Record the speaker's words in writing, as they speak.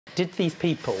Did these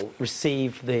people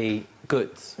receive the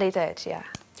goods? They did, yeah.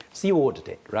 So you ordered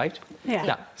it, right? Yeah.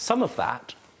 Now, some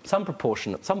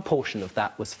portion of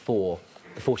that was for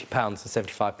the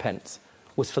 £40.75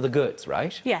 was for the goods,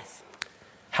 right? Yes.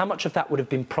 How much of that would have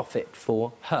been profit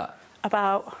for her?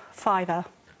 About £5.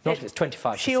 Not if it's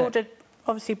 25%. She ordered,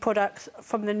 obviously, products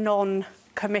from the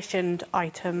non-commissioned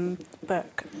item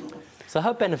book. So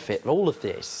her benefit, all of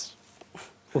this,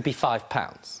 would be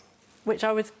 £5. Which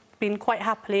I was being quite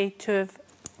happily to have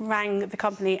rang the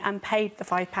company and paid the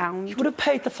 £5. You would have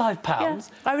paid the £5? Yeah,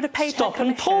 I would have paid Stop her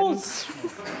and pause.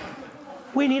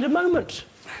 We need a moment.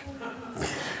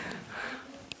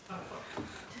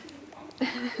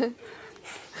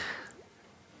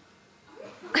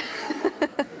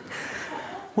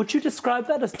 Would you describe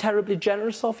that as terribly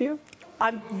generous of you?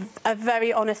 I'm a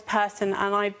very honest person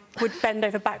and I would bend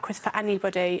over backwards for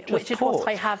anybody, which is what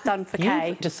I have done for Kay.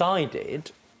 You've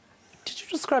decided... Did you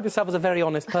describe yourself as a very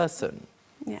honest person?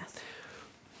 Yes.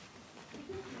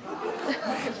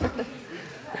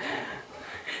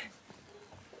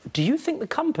 Do you think the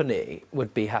company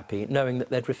would be happy knowing that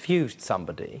they'd refused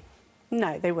somebody?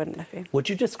 No, they wouldn't have been. Would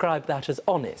you describe that as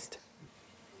honest?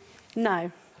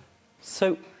 No.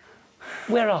 So,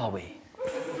 where are we?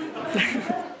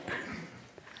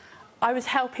 I was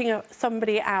helping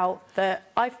somebody out that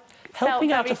I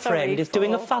Helping out a friend is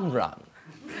doing a fun run.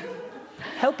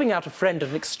 Helping out a friend at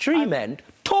an extreme end,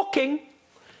 talking,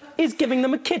 is giving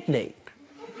them a kidney.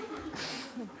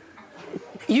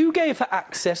 You gave her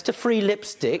access to free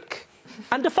lipstick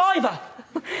and a £5.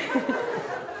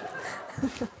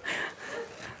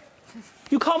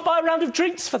 You can't buy a round of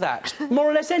drinks for that, more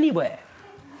or less anywhere.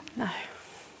 No.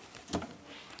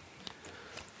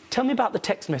 Tell me about the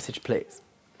text message, please.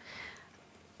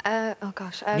 Oh,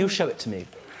 gosh. You show it to me.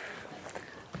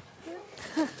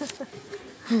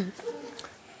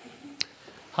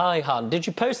 Hi, hon. Did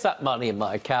you post that money in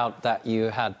my account that you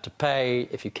had to pay?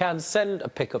 If you can, send a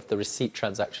pic of the receipt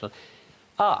transaction.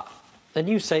 Ah, and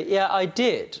you say, yeah, I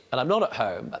did. And I'm not at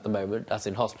home at the moment, as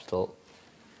in hospital.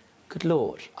 Good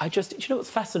Lord. Do you know what's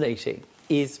fascinating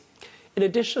is, in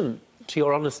addition to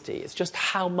your honesty, it's just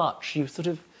how much you sort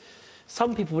of...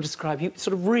 Some people would describe you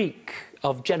sort of reek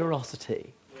of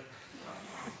generosity.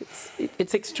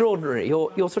 It's extraordinary.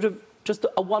 You're sort of just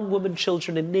a one-woman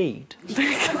children in need.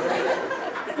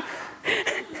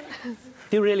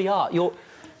 You really are.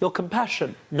 Your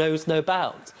compassion knows no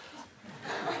bounds.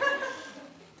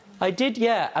 I did,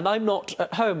 yeah, and I'm not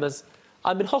at home as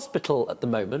I'm in hospital at the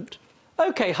moment.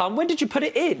 OK, hon, when did you put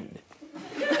it in?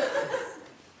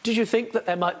 Did you think that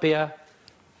there might be a...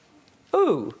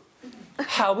 Ooh,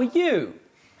 how are you?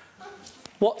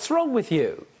 What's wrong with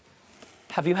you?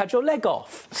 Have you had your leg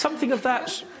off? Something of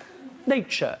that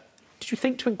nature. Did you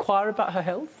think to inquire about her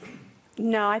health?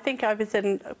 No, I think I was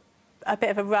in a bit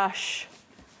of a rush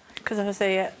because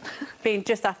obviously it being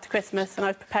just after Christmas and I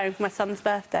was preparing for my son's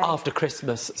birthday. After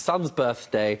Christmas, son's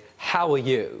birthday, how are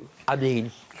you? I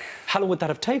mean, how long would that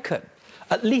have taken?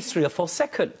 At least 3 or 4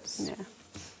 seconds. Yeah.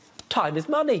 Time is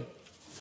money.